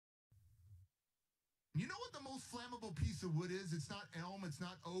flammable piece of wood is? It's not elm, it's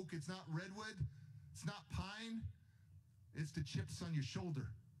not oak, it's not redwood, it's not pine. It's the chips on your shoulder.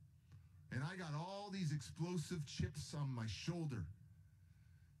 And I got all these explosive chips on my shoulder.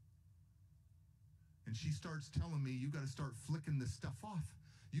 And she starts telling me, you got to start flicking this stuff off.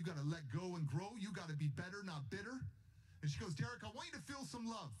 You got to let go and grow. You got to be better, not bitter. And she goes, Derek, I want you to feel some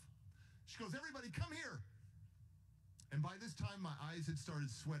love. She goes, everybody come here. And by this time, my eyes had started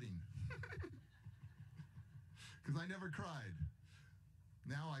sweating. Because I never cried.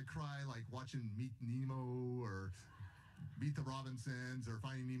 Now I cry like watching Meet Nemo or Meet the Robinsons or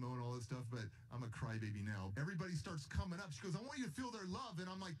Finding Nemo and all this stuff, but I'm a crybaby now. Everybody starts coming up. She goes, I want you to feel their love. And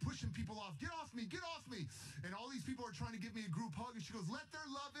I'm like pushing people off. Get off me, get off me. And all these people are trying to give me a group hug. And she goes, let their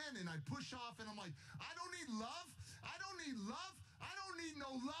love in. And I push off and I'm like, I don't need love. I don't need love. I don't need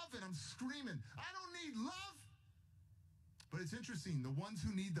no love. And I'm screaming, I don't need love. But it's interesting. The ones who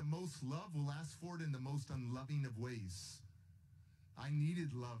need the most love will ask for it in the most unloving of ways. I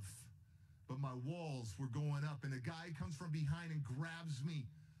needed love. But my walls were going up, and a guy comes from behind and grabs me,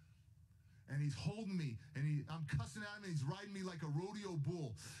 and he's holding me, and I'm cussing at him, and he's riding me like a rodeo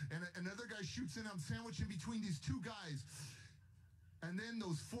bull. And another guy shoots in, I'm sandwiched in between these two guys. And then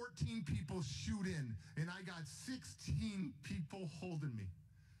those 14 people shoot in, and I got 16 people holding me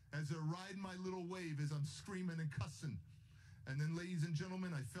as they're riding my little wave as I'm screaming and cussing. And then, ladies and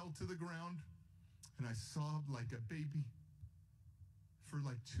gentlemen, I fell to the ground, and I sobbed like a baby. For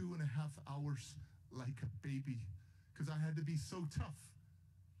like 2.5 hours like a baby, because I had to be so tough.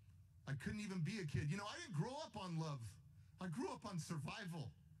 I couldn't even be a kid. You know, I didn't grow up on love. I grew up on survival.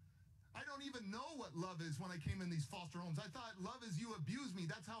 I don't even know what love is when I came in these foster homes. I thought love is you abuse me.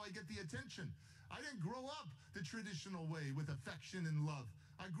 That's how I get the attention. I didn't grow up the traditional way with affection and love.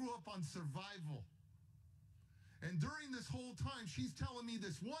 I grew up on survival. And during this whole time, she's telling me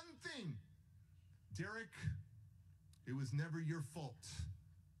this one thing. Derek, it was never your fault.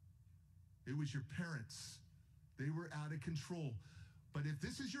 It was your parents. They were out of control. But if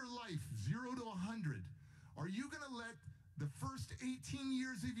this is your life, 0 to 100, are you going to let the first 18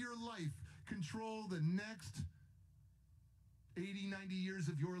 years of your life control the next 80, 90 years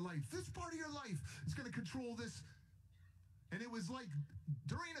of your life? This part of your life is going to control this. And it was like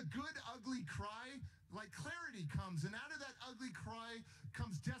during a good, ugly cry, like clarity comes. And out of that ugly cry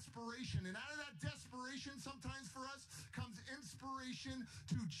comes desperation. And out of that desperation, sometimes for us, comes inspiration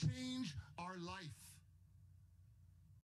to change our life.